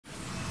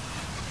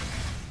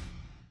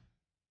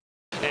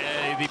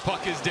The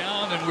puck is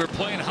down, and we're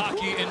playing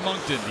hockey in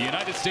Moncton. The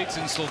United States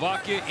and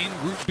Slovakia in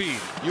Group B.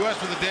 U.S.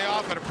 with a day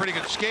off had a pretty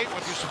good skate,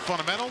 went through some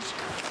fundamentals.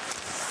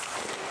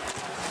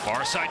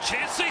 Far side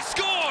chance, they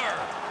score!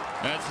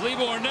 That's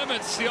Libor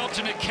Nemec, the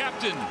alternate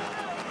captain.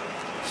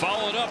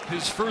 Followed up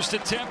his first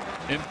attempt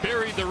and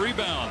buried the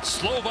rebound.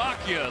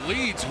 Slovakia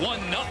leads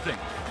 1-0.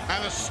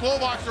 And the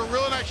Slovaks are a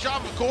really nice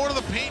job of going to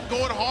the paint,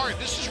 going hard.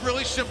 This is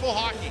really simple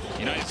hockey. The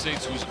United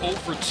States was 0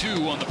 for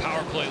 2 on the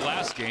power play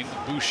last game.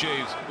 Boucher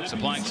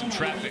supplying some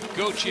traffic.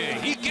 Gauthier,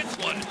 he gets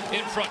one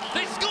in front.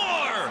 They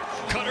score!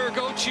 Cutter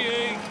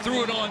Gauthier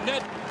threw it on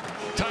net.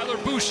 Tyler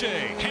Boucher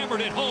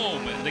hammered it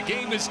home, and the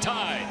game is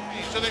tied.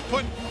 So they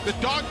put the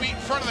dog meat in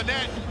front of the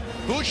net.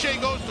 Boucher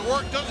goes to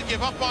work, doesn't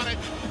give up on it,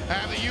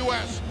 and the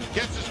U.S.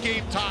 gets this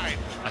game tied.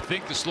 I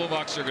think the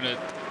Slovaks are going to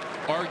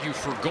argue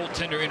for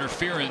goaltender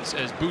interference,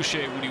 as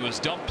Boucher, when he was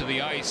dumped to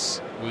the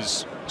ice,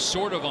 was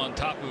sort of on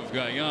top of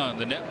Gayan,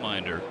 the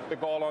netminder. The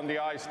goal on the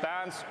ice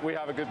stands. We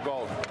have a good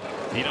goal.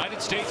 The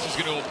United States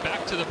is going to go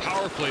back to the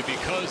power play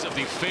because of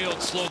the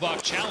failed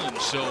Slovak challenge.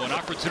 So an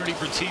opportunity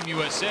for Team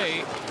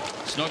USA.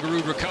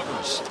 Snuggerud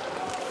recovers.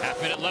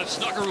 Half-minute left.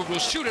 Snuggerud will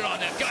shoot it on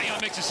net. Gayan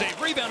makes a save.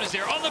 Rebound is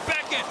there on the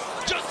back end.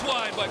 Just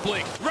wide by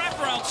Blake.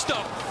 Wraparound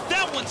stuff.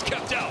 That one's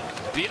kept out.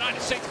 The United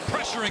States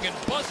pressuring and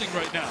buzzing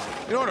right now.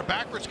 You know, in a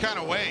backwards kind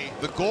of way,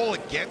 the goal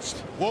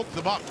against woke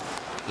them up.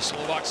 The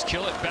Slovaks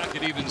kill it back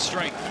at even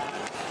strength.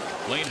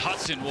 Lane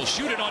Hudson will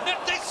shoot it on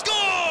net. They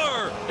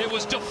score! It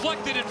was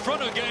deflected in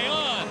front of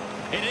Gayan,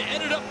 and it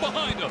ended up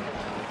behind him.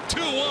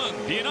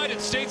 2-1, the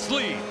United States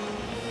lead.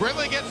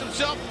 Brindley gets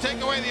himself to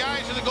take away the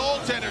eyes of the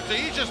goaltender, so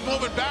he's just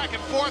moving back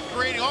and forth,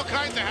 creating all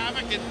kinds of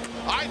havoc, and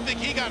I think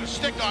he got a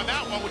stick on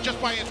that one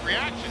just by his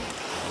reaction.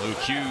 Luke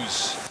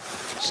Hughes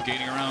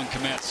skating around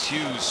Kometz.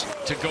 Hughes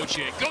to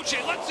Gauthier.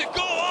 Gauthier lets it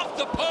go off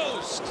the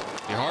post.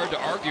 You're hard to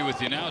argue with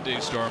you now,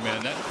 Dave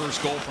Starman. That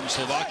first goal from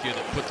Slovakia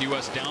that put the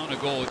U.S. down a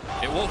goal,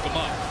 it woke them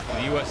up.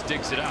 The U.S.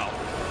 digs it out.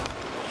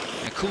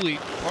 And Cooley,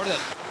 part of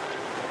that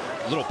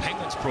little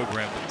Penguins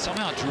program, but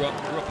somehow grew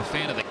up a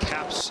fan of the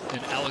Caps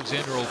and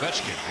Alexander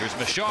Ovechkin. Here's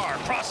Machar,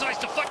 cross ice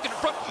deflected in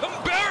front.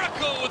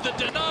 Umberto with the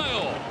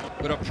denial,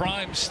 but a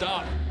prime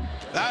stop.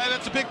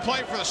 That's a big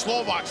play for the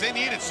Slovaks. They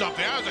needed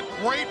something. That was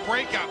a great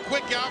breakout,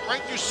 quick out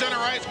right through center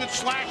ice, good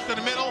slash to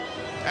the middle,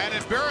 and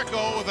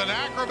Umberto with an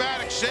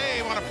acrobatic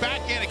save on a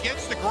backhand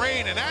against the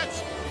grain, and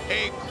that's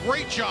a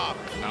great job.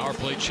 Power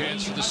play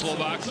chance for the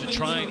Slovaks to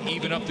try and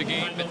even up the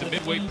game at the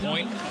midway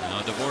point.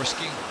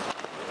 Dvorsky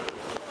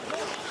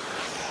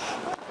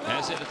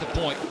has it at the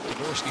point.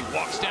 Dvorsky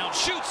walks down,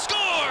 shoots,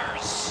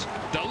 scores!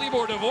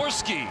 Dalibor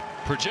Dvorsky,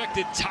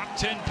 projected top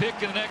 10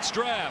 pick in the next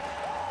draft,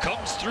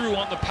 comes through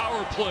on the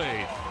power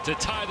play to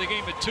tie the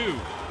game at 2.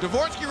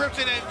 Dvorsky rips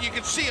it, and you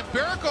can see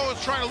Umberto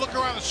is trying to look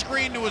around the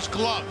screen to his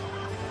glove.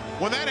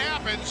 When that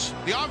happens,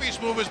 the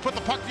obvious move is put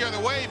the puck the other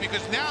way,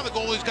 because now the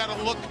goalie's got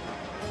to look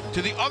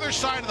to the other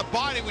side of the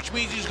body, which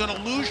means he's going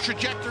to lose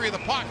trajectory of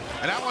the puck.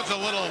 And that one's a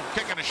little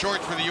kick in the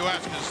shorts for the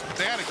U.S. because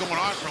they had it going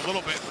on for a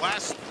little bit.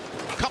 Last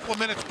couple of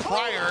minutes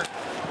prior.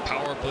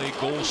 Power play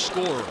goal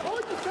scorer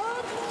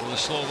for the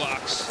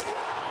Slovaks.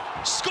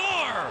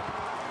 Score!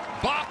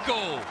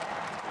 Bako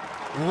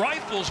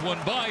rifles one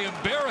by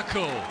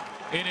Umberto,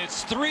 and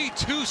it's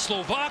 3-2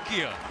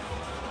 Slovakia.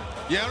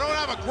 Yeah, don't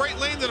have a great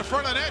lane to the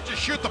front of the net, just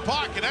shoot the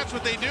puck, and that's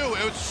what they do.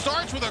 It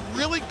starts with a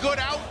really good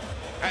out,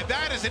 and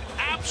that is an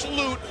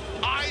absolute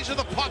eyes of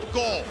the puck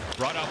goal.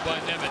 Brought out by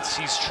Nemec,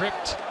 he's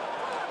tripped.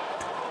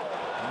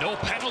 No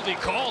penalty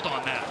called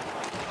on that.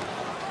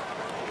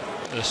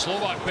 The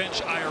Slovak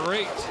bench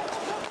irate.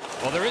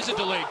 Well, there is a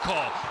delayed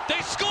call. They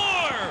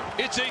score!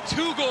 It's a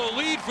 2-goal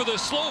lead for the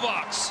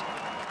Slovaks.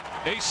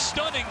 A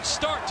stunning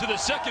start to the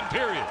second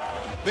period.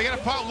 They get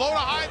a puck, low to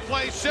high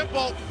play,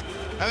 simple,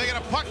 and they get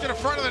a puck to the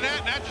front of the net,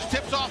 and that just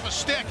tips off a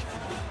stick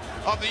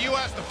of the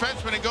U.S.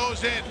 defenseman and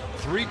goes in.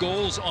 3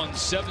 goals on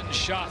 7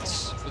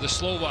 shots for the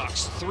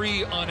Slovaks.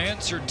 3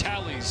 unanswered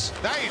tallies.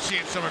 Now you're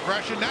seeing some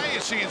aggression. Now you're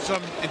seeing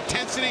some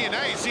intensity, and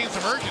now you're seeing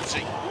some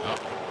urgency.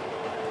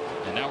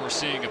 And now we're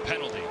seeing a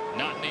penalty.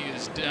 Notney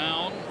is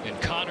down,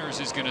 and Connors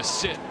is going to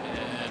sit,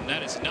 and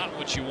that is not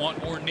what you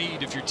want or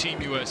need if you're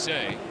Team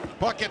USA.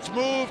 Puck gets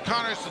moved.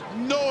 Connors,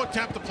 no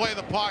attempt to play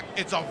the puck.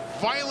 It's a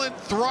violent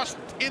thrust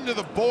into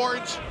the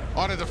boards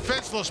on a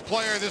defenseless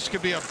player. This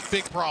could be a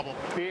big problem.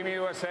 Team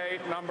USA,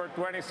 number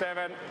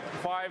 27,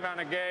 5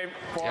 and a game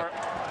for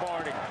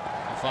boarding.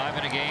 5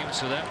 in a game,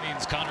 so that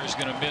means Connor's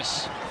going to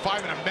miss.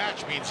 5 in a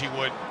match means he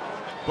would.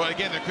 But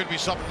again, there could be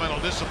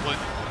supplemental discipline.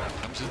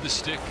 Comes to the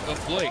stick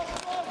of Blake.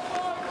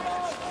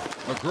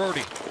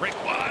 McGrody, break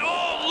wide.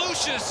 Oh,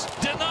 Lucius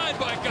denied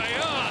by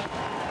Gayan.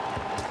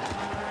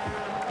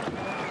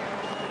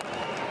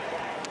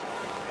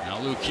 Now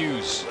Luke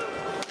Hughes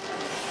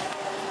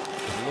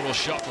with a little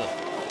shuffle.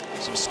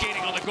 Some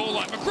skating on the goal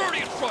line.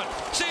 McGrody in front.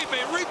 Save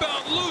made.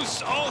 Rebound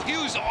loose. Oh,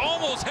 Hughes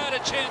almost had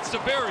a chance to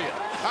bury it.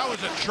 That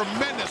was a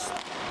tremendous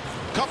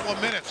couple of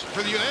minutes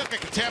for the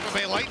Tampa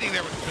Bay Lightning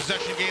there with the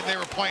possession game they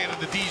were playing,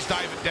 and the D's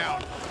diving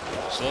down.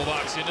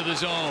 Slovaks into the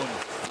zone.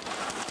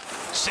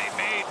 Save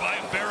made by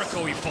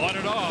Mberico. He fought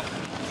it off.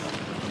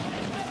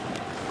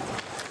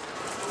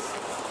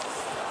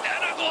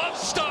 And a glove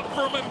stop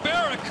from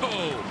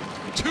Mberico.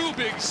 2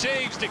 big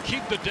saves to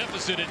keep the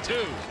deficit at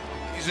 2.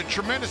 He's a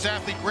tremendous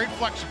athlete, great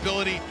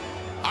flexibility.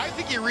 I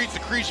think he reads the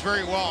crease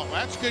very well.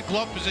 That's good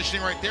glove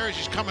positioning right there as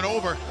he's coming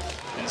over.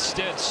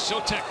 Instead,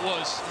 Sotek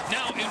was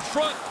now in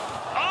front.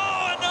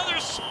 Oh, another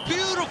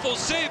beautiful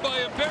save by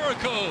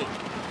Mberico.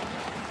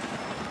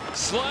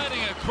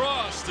 Sliding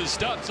across to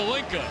stop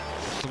Zelenka.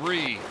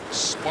 3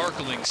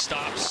 sparkling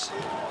stops.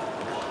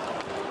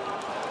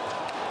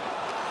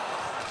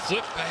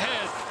 Flip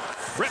ahead.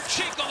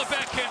 Repchik on the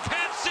backhand.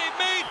 Pass save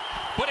made,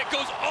 but it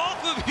goes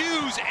off of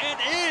Hughes and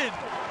in.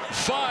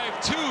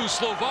 5-2,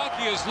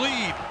 Slovakia's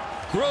lead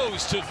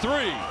grows to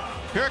 3.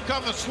 Here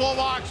come the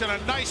Slovaks, and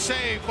a nice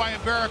save by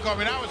Mberico. I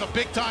mean, that was a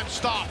big-time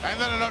stop. And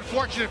then an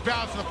unfortunate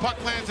bounce, and the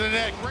puck lands in the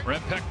net.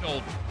 Rem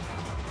Pecknold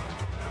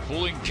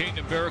pulling Kane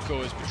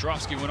Mberico as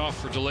Petrovsky went off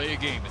for delay of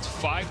game. It's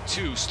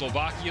 5-2.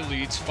 Slovakia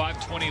leads.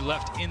 5:20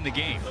 left in the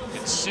game.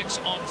 It's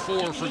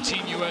 6-on-4 for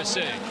Team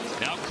USA.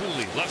 Now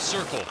Cooley, left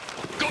circle.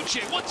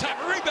 Gauthier, one-time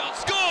rebound,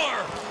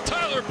 score!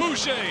 Tyler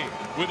Boucher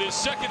with his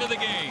second of the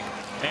game.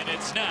 And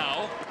it's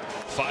now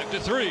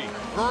 5-3.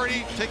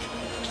 Birdie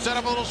set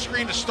up a little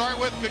screen to start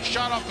with. Good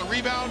shot off the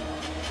rebound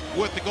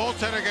with the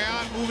goaltender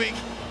Gayan moving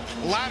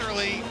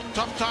laterally.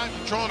 Tough time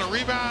controlling a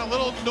rebound.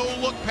 Little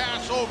no-look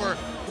pass over.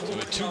 To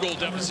a 2-goal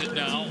deficit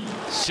now.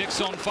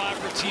 6-on-5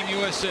 for Team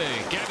USA.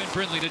 Gavin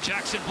Brindley to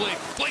Jackson Blake.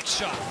 Blake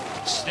shot.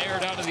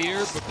 Snared out of the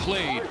air, but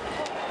played.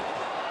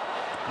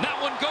 And that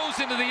one goes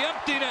into the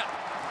empty net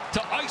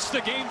to ice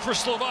the game for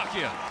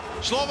Slovakia.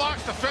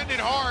 Slovaks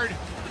defended hard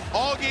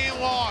all game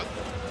long.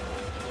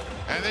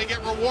 And they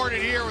get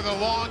rewarded here with a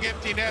long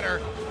empty netter.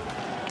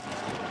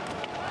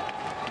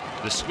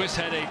 The Swiss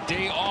had a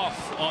day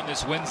off on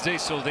this Wednesday,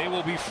 so they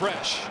will be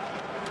fresh.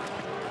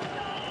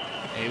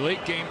 A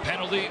late game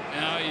penalty.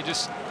 Now you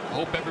just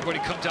hope everybody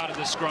comes out of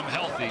this scrum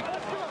healthy.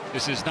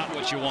 This is not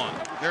what you want.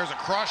 There's a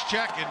cross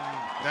check, and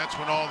that's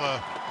when all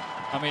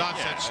the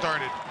nonsense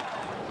started.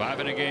 5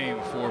 in a game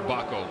for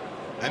Bako.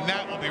 And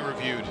that will be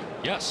reviewed.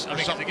 Yes, I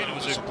mean, again, it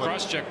was a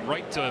cross check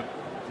right to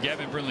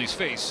Gavin Brindley's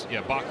face.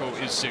 Yeah, Bako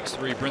is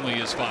 6'3", Brindley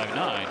is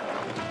 5'9".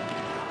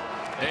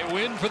 A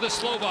win for the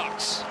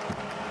Slovaks.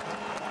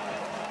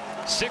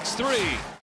 6-3.